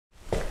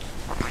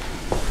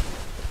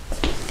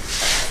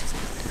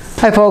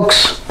Hi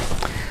folks,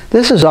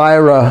 this is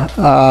Ira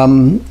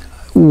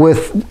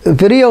with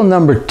video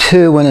number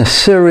 2 in a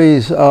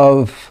series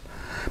of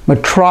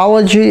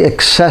metrology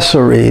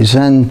accessories,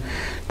 and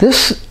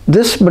this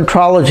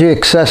metrology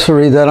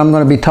accessory that I'm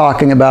going to be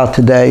talking about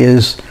today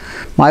is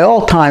my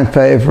all-time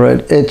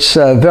favorite. It's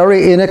a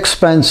very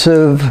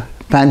inexpensive,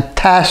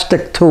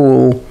 fantastic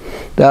tool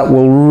that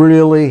will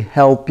really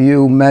help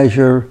you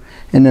measure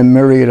in a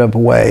myriad of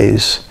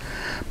ways.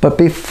 But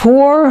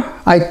before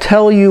I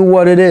tell you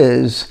what it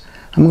is,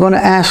 I'm going to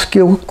ask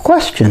you a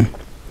question.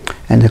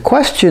 And the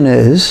question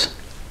is,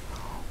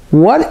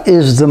 what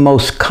is the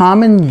most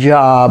common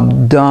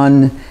job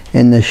done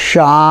in the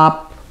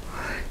shop,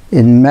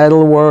 in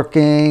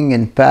metalworking,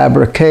 in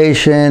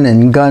fabrication,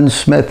 in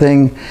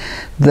gunsmithing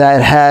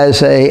that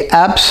has an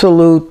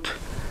absolute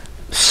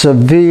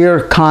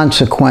severe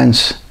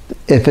consequence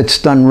if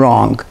it's done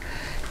wrong?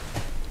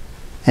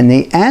 And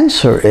the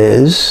answer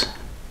is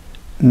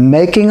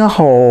making a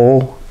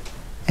hole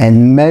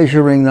and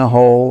measuring the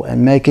hole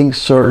and making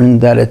certain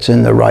that it's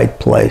in the right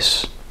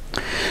place.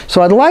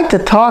 So I'd like to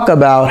talk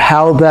about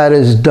how that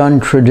is done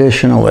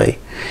traditionally.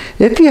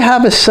 If you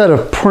have a set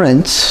of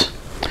prints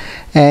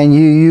and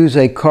you use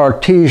a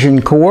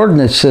Cartesian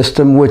coordinate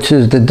system, which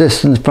is the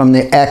distance from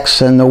the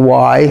X and the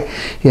Y,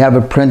 you have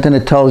a print and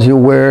it tells you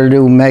where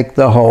to make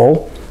the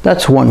hole.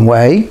 That's one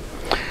way.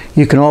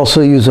 You can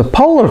also use a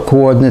polar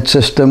coordinate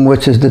system,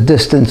 which is the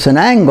distance and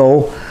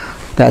angle.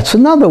 That's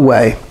another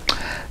way.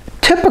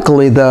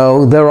 Typically,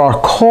 though, there are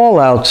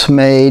call-outs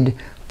made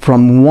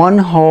from one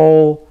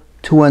hole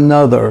to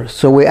another.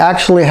 So we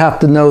actually have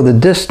to know the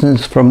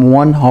distance from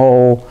one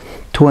hole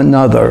to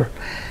another.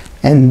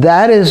 And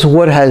that is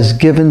what has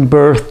given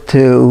birth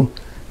to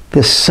the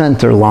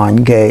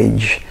centerline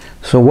gauge.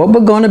 So what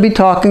we're going to be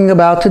talking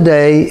about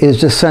today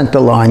is the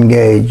centerline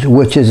gauge,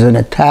 which is an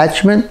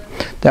attachment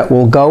that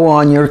will go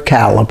on your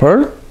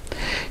caliper.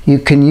 You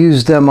can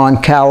use them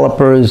on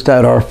calipers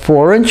that are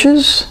 4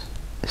 inches,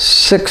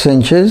 6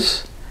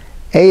 inches,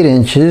 8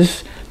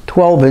 inches,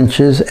 12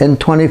 inches, and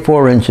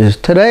 24 inches.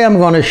 Today I'm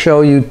going to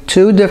show you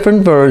 2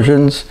 different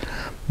versions,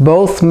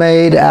 both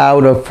made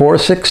out of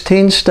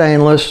 416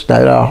 stainless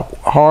that are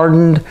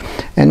hardened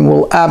and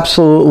will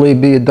absolutely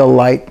be a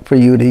delight for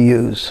you to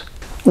use.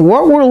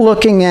 What we're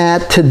looking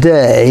at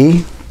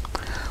today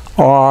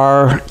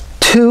are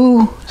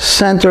 2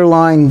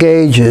 centerline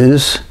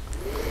gauges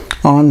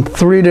on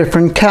 3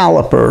 different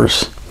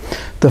calipers.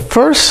 The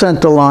first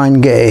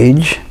centerline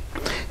gauge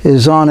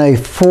is on a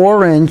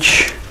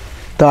 4-inch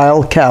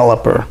dial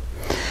caliper.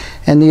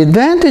 And the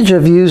advantage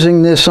of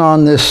using this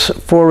on this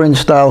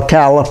 4-inch dial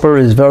caliper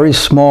is very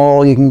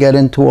small. You can get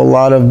into a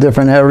lot of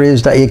different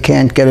areas that you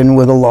can't get in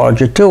with a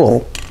larger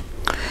tool.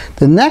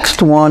 The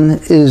next one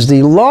is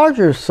the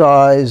larger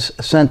size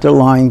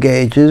centerline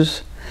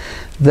gauges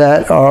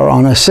that are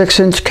on a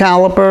 6-inch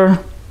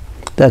caliper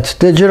that's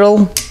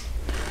digital,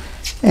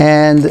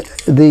 and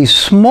the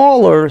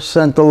smaller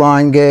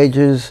centerline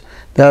gauges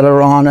that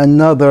are on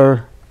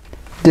another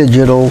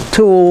digital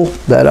tool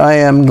that I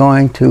am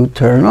going to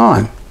turn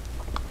on.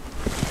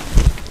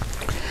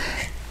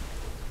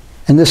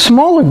 And the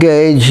smaller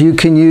gauge you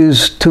can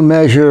use to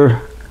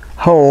measure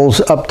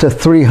holes up to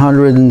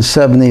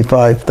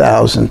 375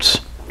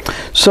 thousandths.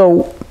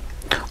 So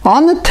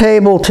on the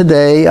table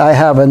today I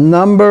have a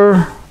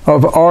number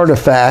of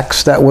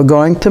artifacts that we're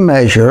going to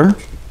measure.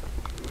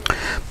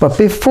 But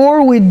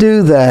before we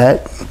do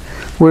that,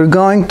 we're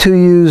going to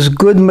use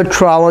good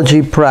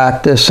metrology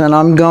practice, and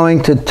I'm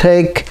going to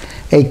take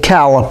a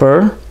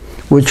caliper,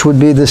 which would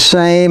be the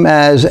same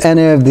as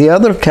any of the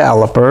other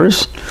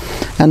calipers,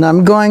 and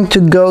I'm going to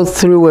go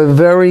through a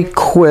very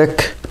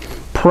quick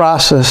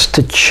process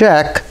to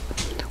check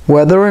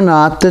whether or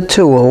not the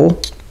tool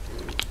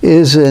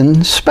is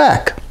in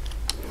spec.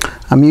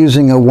 I'm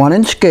using a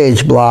 1-inch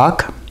gauge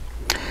block,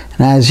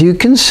 and as you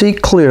can see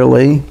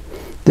clearly,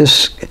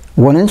 this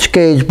 1-inch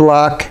gauge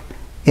block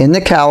in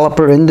the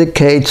caliper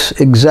indicates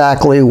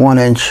exactly 1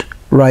 inch,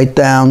 right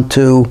down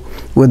to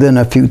within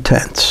a few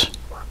tenths.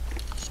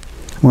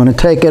 I'm going to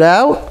take it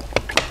out,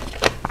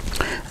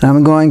 and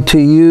I'm going to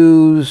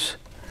use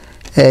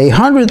a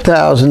 100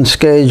 thousandths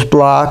gauge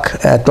block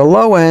at the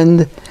low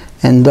end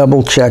and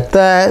double check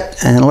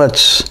that, and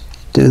let's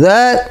do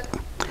that,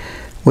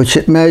 which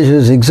it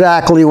measures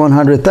exactly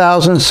 100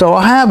 thousandths. So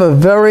I have a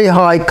very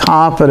high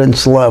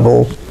confidence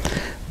level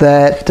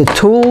that the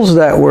tools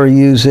that we're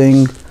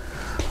using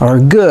are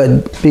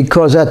good,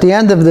 because at the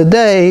end of the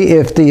day,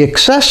 if the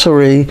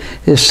accessory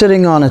is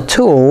sitting on a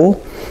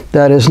tool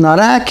that is not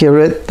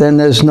accurate, then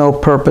there's no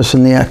purpose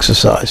in the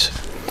exercise.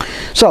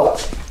 So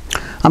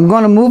I'm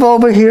going to move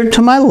over here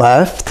to my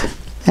left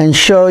and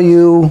show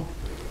you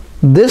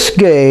this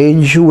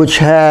gauge,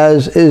 which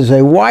is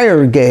a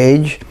wire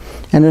gauge,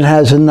 and it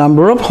has a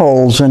number of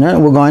holes in it.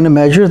 We're going to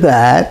measure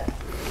that.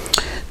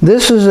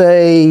 This is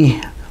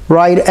a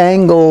right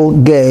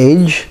angle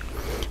gauge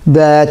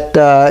that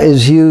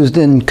is used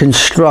in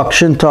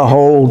construction to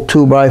hold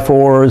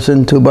 2x4s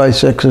and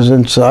 2x6s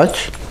and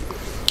such.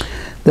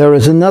 There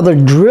is another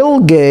drill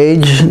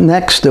gauge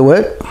next to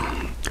it,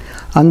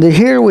 Under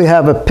here we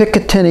have a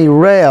Picatinny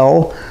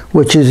rail,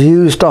 which is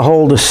used to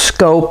hold a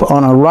scope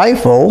on a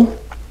rifle.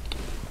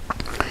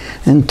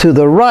 And to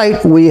the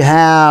right we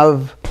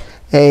have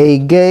a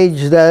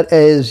gauge that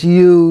is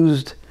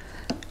used,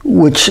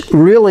 which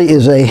really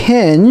is a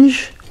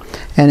hinge,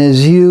 and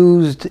is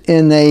used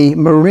in a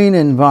marine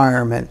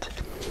environment.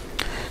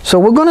 So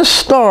we're going to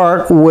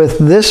start with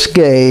this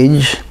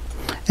gauge,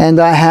 and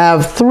I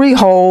have 3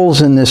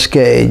 holes in this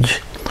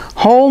gauge.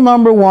 Hole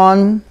number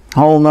 1,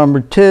 hole number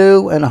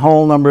 2, and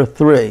hole number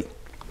 3.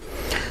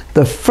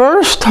 The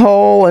first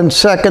hole and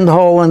second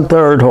hole and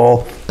third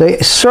hole, they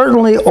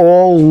certainly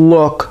all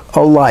look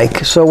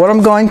alike. So what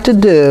I'm going to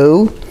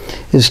do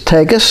is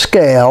take a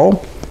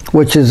scale,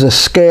 which is a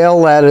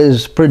scale that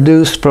is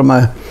produced from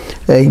a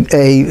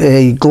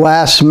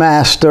glass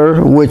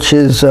master, which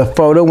is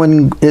photo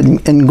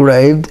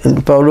engraved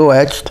and photo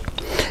etched.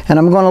 And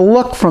I'm going to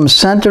look from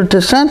center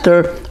to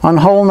center on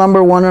hole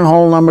number 1 and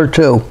hole number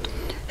 2.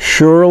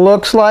 Sure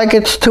looks like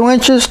it's 2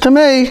 inches to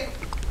me.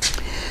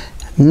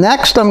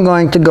 Next, I'm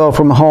going to go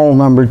from hole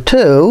number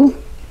 2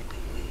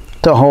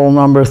 to hole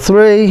number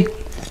 3.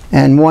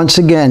 And once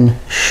again,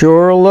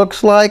 sure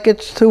looks like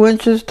it's 2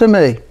 inches to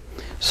me.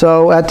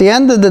 So at the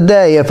end of the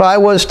day, if I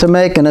was to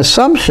make an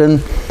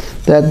assumption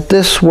that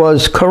this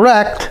was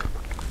correct,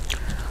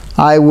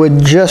 I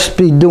would just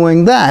be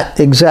doing that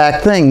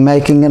exact thing,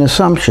 making an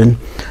assumption.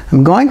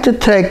 I'm going to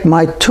take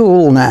my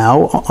tool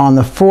now on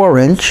the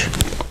 4-inch,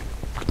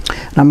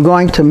 and I'm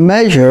going to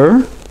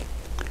measure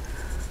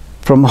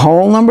from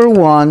hole number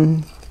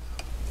 1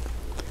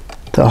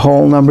 to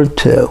hole number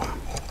 2.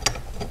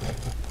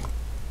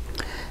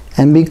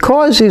 And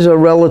because these are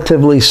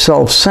relatively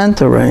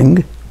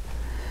self-centering,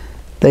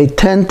 they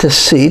tend to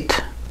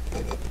seat.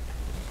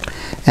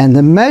 And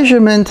the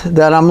measurement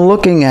that I'm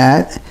looking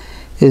at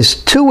is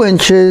 2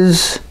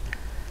 inches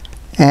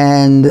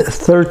and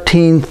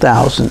 13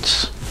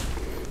 thousandths.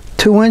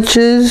 2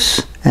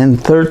 inches and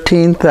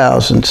 13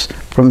 thousandths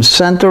from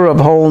center of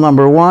hole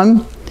number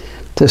 1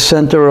 to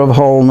center of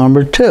hole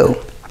number 2.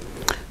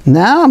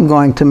 Now I'm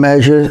going to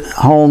measure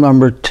hole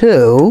number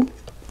 2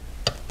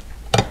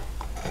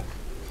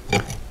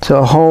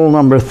 to hole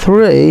number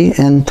 3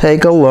 and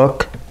take a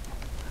look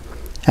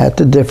at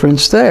the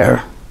difference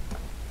there.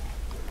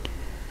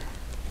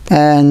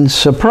 And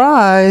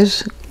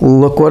surprise,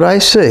 look what I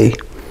see.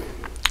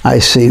 I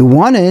see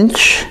 1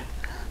 inch,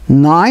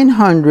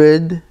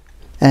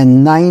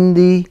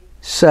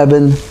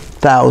 997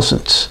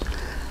 thousandths.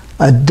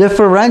 A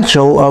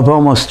differential of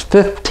almost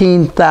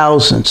 15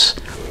 thousandths.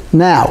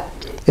 Now,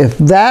 if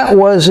that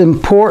was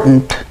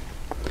important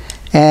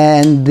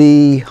and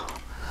the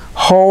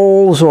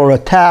holes or a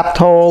tapped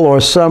hole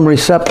or some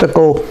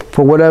receptacle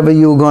for whatever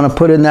you were going to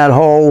put in that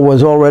hole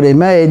was already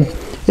made,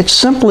 it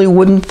simply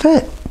wouldn't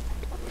fit.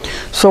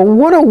 So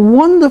what a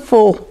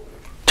wonderful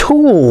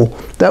tool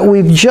that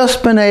we've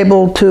just been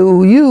able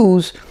to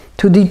use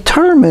to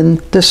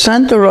determine the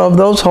center of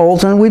those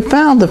holes, and we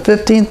found the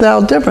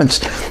 15th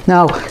difference.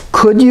 Now,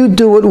 could you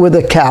do it with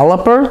a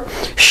caliper?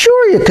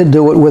 Sure, you could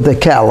do it with a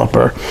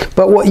caliper,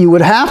 but what you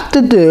would have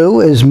to do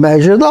is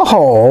measure the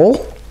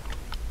hole.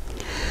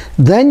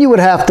 Then you would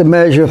have to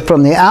measure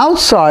from the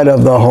outside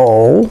of the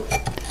hole.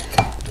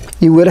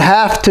 You would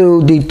have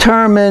to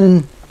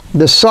determine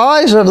the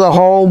size of the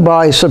hole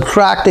by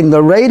subtracting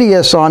the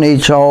radius on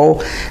each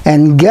hole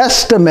and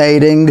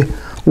guesstimating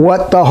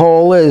what the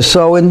hole is.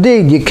 So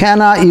indeed, you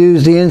cannot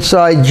use the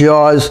inside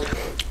jaws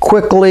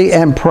quickly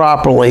and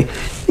properly.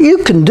 You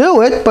can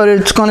do it, but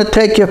it's going to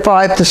take you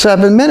 5 to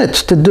 7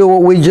 minutes to do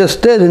what we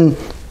just did in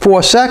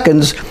 4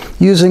 seconds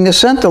using a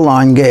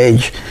centerline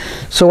gauge.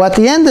 So at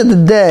the end of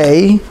the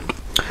day,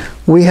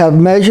 we have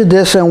measured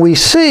this and we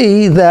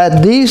see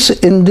that these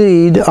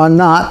indeed are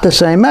not the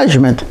same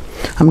measurement.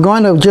 I'm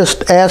going to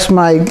just ask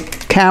my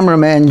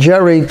cameraman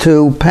Jerry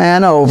to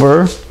pan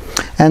over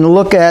and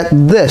look at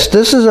this.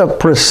 This is a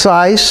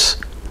precise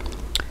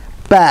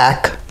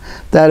back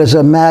that is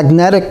a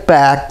magnetic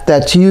back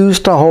that's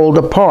used to hold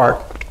a part.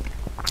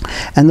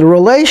 And the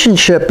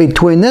relationship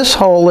between this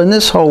hole and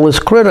this hole is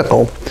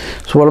critical.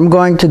 So what I'm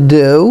going to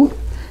do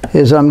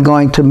is I'm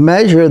going to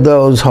measure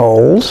those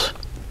holes.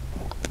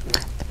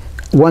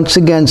 Once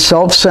again,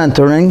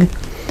 self-centering.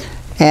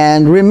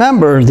 And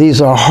remember,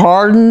 these are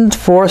hardened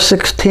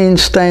 416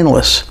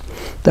 stainless.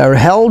 They're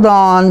held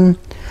on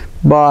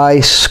by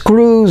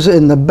screws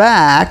in the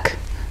back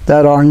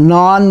that are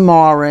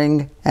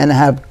non-marring and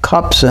have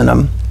cups in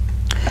them.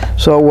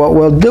 So what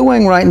we're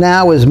doing right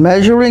now is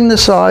measuring the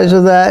size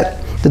of that,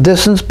 the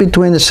distance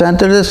between the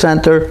center to the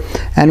center,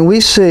 and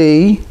we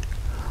see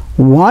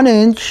 1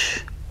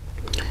 inch,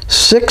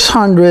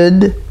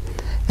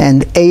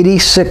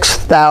 686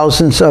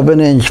 thousandths of an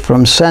inch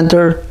from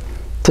center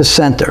to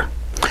center.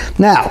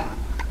 Now,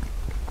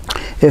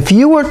 if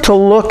you were to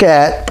look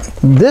at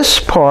this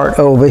part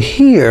over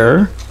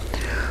here,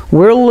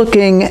 we're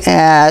looking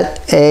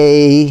at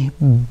a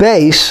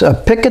base, a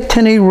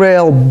Picatinny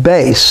rail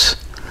base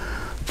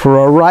for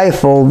a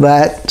rifle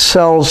that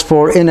sells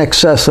for in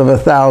excess of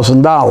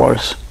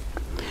 $1,000.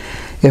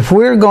 If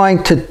we're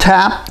going to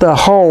tap the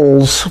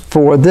holes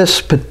for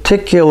this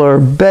particular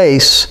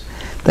base,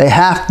 they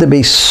have to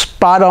be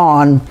spot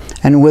on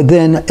and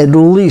within at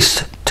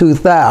least 2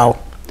 thou.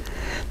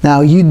 Now,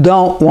 you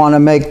don't want to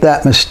make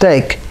that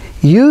mistake.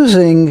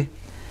 Using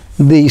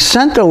the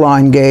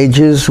centerline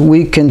gauges,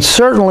 we can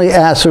certainly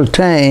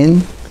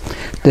ascertain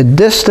the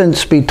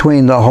distance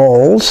between the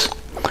holes.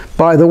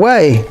 By the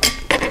way,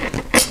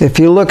 if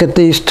you look at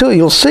these two,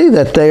 you'll see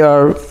that they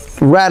are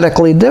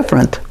radically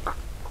different.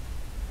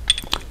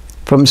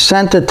 From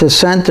center to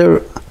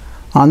center,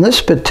 on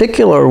this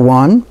particular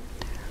one,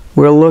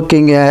 we're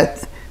looking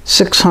at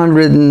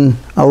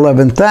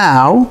 611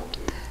 thou,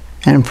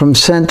 and from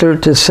center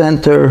to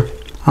center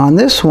on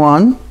this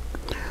one,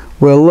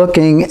 we're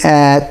looking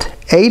at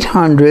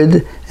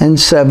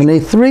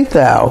 873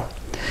 thou.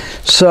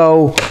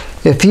 So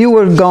if you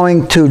were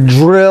going to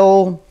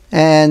drill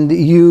and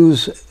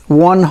use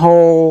one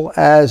hole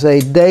as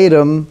a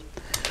datum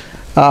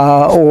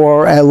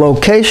or a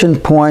location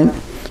point,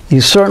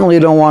 you certainly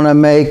don't want to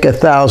make a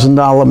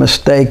 $1,000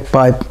 mistake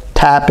by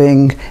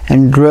tapping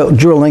and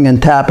drilling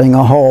and tapping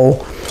a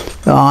hole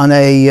on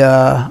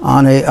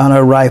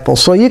a rifle.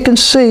 So you can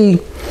see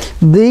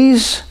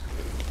these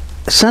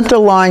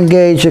centerline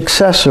gauge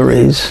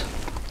accessories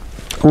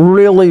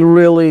really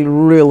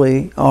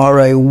are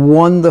a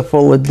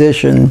wonderful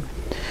addition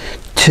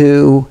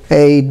to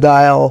a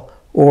dial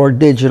or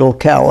digital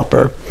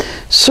caliper.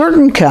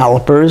 Certain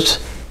calipers,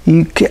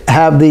 you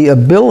have the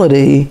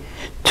ability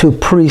to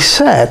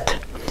preset.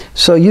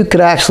 So you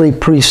could actually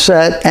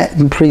preset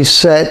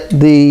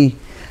the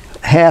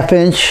 ½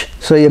 inch,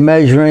 so you're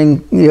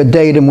measuring, your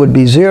datum would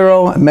be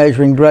 0,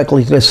 measuring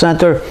directly to the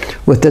center.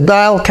 With the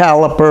dial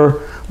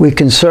caliper, we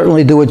can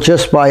certainly do it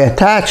just by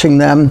attaching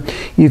them.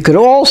 You could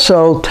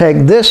also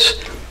take this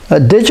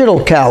digital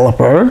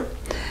caliper,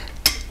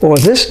 or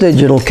this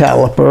digital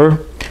caliper,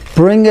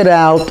 bring it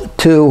out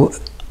to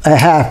a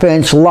 ½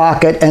 inch,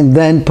 lock it, and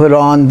then put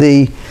on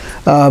the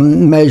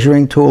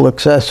measuring tool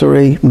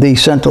accessory, the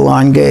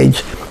centerline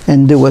gauge,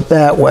 and do it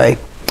that way.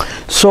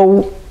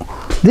 So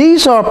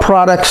these are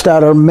products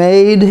that are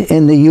made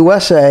in the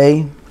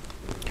USA.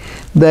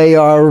 They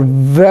are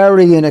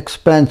very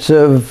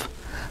inexpensive,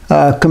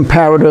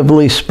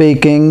 comparatively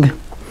speaking.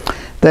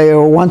 They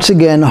are once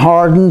again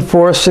hardened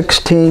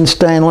 416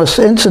 stainless.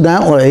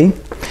 Incidentally,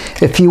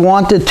 if you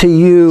wanted to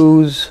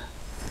use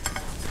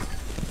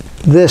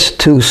this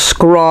to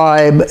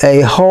scribe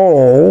a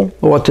hole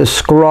or to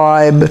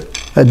scribe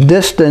a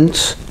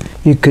distance,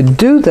 you could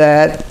do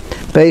that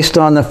based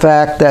on the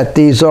fact that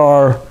these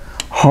are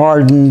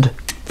hardened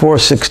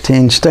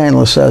 416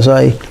 stainless, as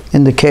I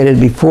indicated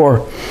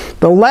before.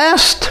 The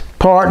last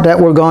part that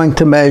we're going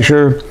to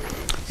measure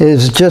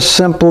is just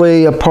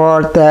simply a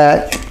part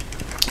that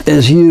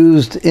is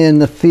used in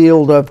the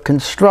field of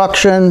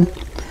construction.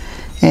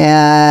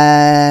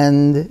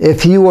 And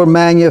if you were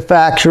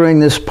manufacturing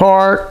this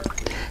part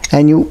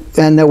and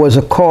there was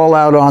a call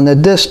out on the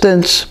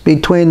distance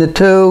between the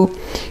two,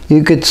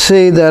 you could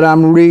see that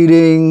I'm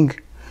reading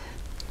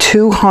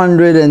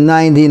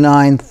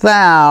 299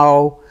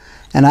 thou,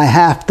 and I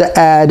have to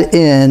add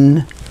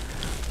in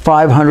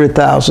 500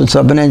 thousandths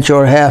of an inch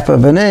or ½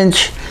 of an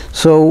inch.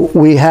 So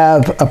we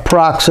have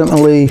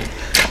approximately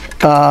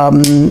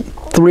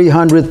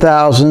 300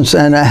 thousandths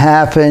and a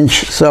 ½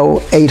 inch,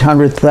 so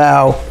 800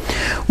 thou.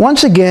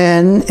 Once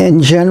again, in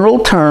general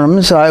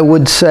terms, I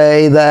would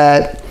say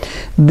that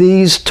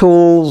these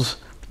tools,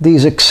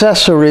 these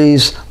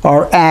accessories,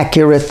 are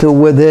accurate to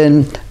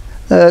within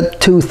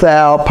 2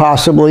 thou,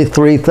 possibly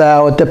 3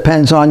 thou. It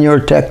depends on your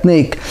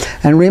technique.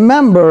 And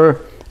remember,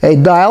 a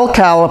dial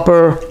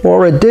caliper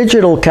or a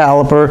digital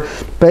caliper,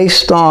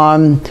 based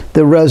on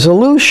the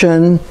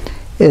resolution,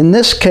 in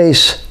this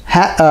case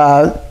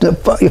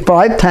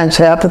 5/10,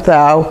 ½ a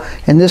thou,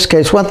 in this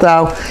case 1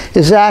 thou,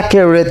 is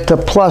accurate to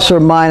plus or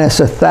minus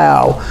a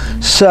thou.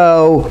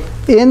 So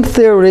in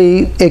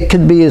theory, it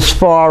could be as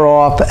far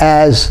off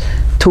as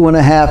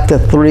 2½ to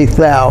 3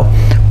 thou.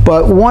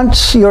 But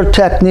once your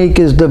technique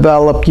is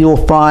developed,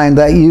 you'll find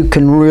that you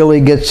can really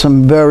get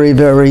some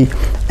very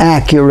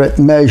accurate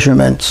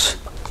measurements.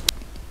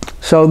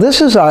 So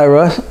this is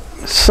Ira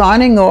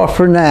signing off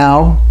for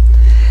now.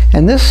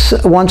 And this,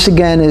 once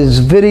again, is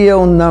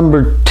video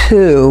number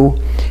 2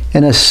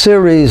 in a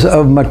series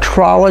of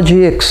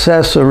metrology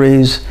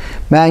accessories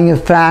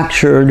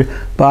manufactured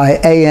by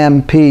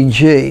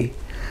AMPG,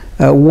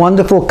 a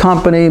wonderful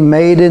company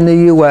made in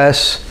the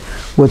US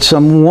with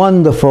some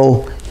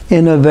wonderful,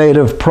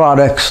 innovative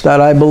products that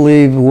I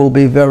believe will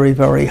be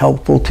very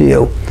helpful to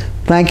you.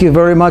 Thank you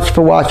very much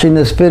for watching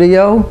this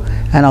video,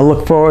 and I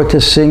look forward to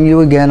seeing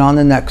you again on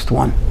the next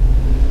one.